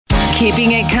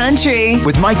Keeping It Country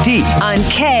with Mike D on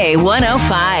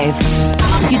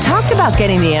K105. You talked about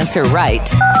getting the answer right.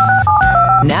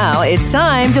 Now it's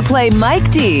time to play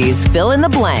Mike D's Fill in the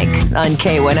Blank on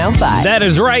K105. That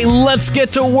is right. Let's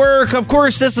get to work. Of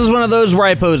course, this is one of those where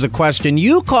I pose a question.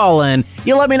 You call in.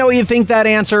 You let me know what you think that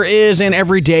answer is, and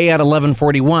every day at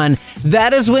 11:41,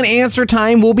 that is when answer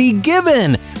time will be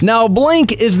given. Now,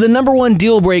 blank is the number one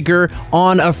deal breaker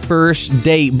on a first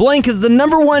date. Blank is the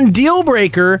number one deal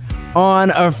breaker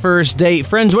on a first date.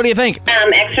 Friends, what do you think?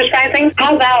 Exercising.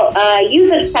 How about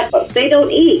use a checkbook? They don't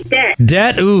eat. Debt.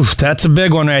 Debt? Ooh, that's a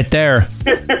big one right there.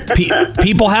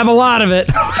 People have a lot of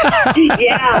it.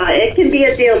 Yeah, it can be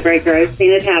a deal breaker. I've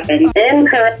seen it happen.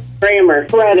 Incorrect grammar.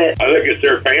 Credit. I think it's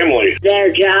their family.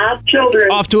 Their job.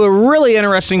 Children. Off to a really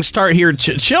interesting start here.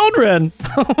 Children.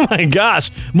 Oh my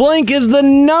gosh. Blank is the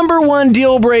number one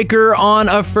deal breaker on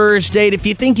a first date. If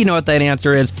you think you know what that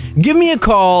answer is, give me a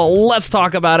call. Let's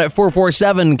talk about it.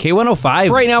 447-K105.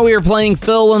 Right now we are playing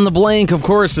Fill in the Blank. Of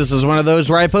course, this is one of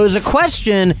those where I pose a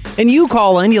question and you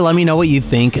call in. You let me know what you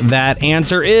think that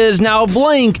answer is. Now,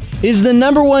 blank is the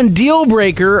number one deal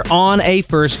breaker on a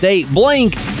first date.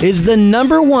 Blank is the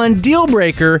number one deal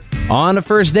breaker on a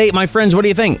first date. My friends, what do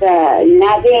you think?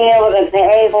 Not being able to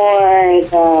pay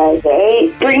for the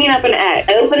date. Bringing up an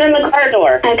ex. Opening the car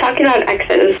door. Talking about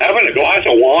exes. Having a glass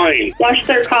of wine. Wash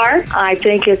their car. I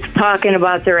think it's talking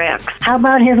about their ex. How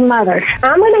about his mother?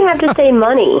 I'm going to have to say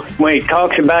money. When he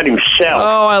talks about himself.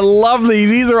 Oh, I love these.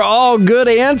 These are all good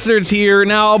answers here.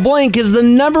 Now, blank is the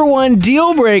number one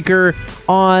deal breaker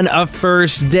on a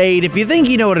first date. If you think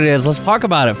you know what it is, let's talk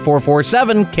about it.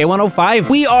 447-K105.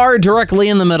 We are directly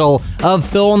in the middle of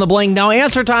Fill in the Blank. Now,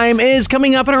 answer time is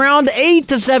coming up in around 8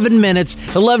 to 7 minutes.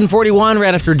 11:41,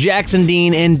 right after Jackson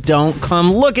Dean and Don't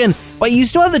Come Looking. But you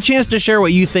still have the chance to share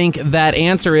what you think that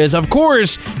answer is. Of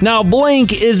course, now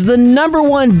blank is the number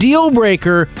one deal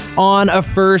breaker on a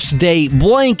first date.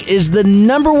 Blank is the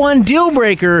number one deal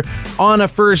breaker on a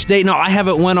first date. Now, I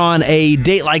haven't went on a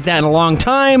date like that in a long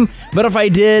time, but if I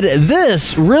did,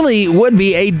 this really would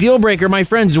be a deal breaker. My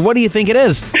friends, what do you think it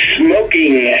is?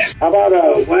 Smoking. How about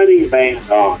a wedding band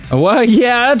on? Well,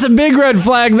 yeah, that's a big red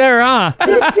flag there, huh?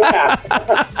 Yeah.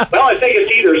 Well, I think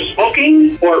it's either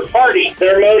smoking or farting.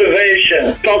 Their motivation.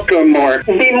 Talk to them more.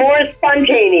 Be more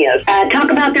spontaneous. Talk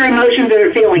about their emotions that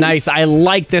are feeling. Nice. I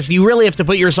like this. You really have to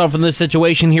put yourself in this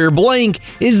situation here. Blank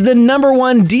is the number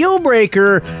one deal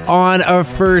breaker on a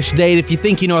first date. If you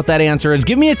think you know what that answer is,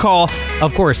 give me a call.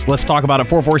 Of course, let's talk about it.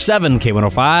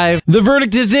 447-K105. The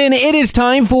verdict is in. It is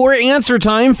time for answer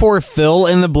time for Fill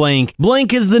in the Blank.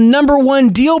 Blank is the number one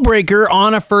deal breaker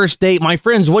on a first date. My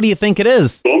friends, what do you think it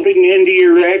is? Bumping into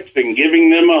your ex and giving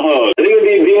them a hug. I think it'd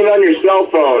be being on your cell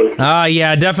phone.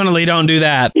 Yeah, definitely don't do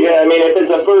that. Yeah, I mean, if it's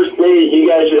a first date, you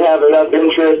guys should have enough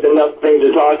interest, enough things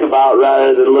to talk about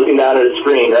rather than looking down at a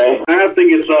screen, right? I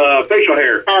think it's facial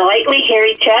hair. A lightly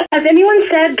hairy chest. Has anyone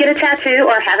said get a tattoo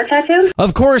or have a tattoo?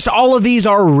 Of course, all of these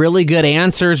are really good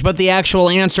answers, but the actual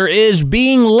answer is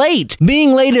being late.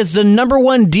 Being late is the number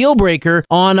one deal breaker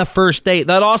on a first date.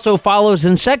 That also follows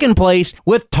in second place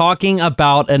with talking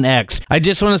about an ex. I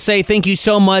just want to say thank you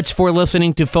so much for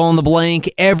listening to Fill in the Blank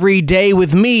every day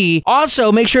with me.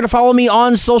 Also, make sure to follow me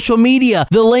on social media.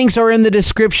 The links are in the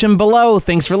description below.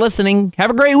 Thanks for listening. Have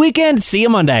a great weekend. See you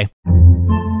Monday.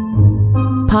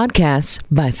 Podcasts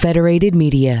by Federated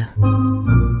Media.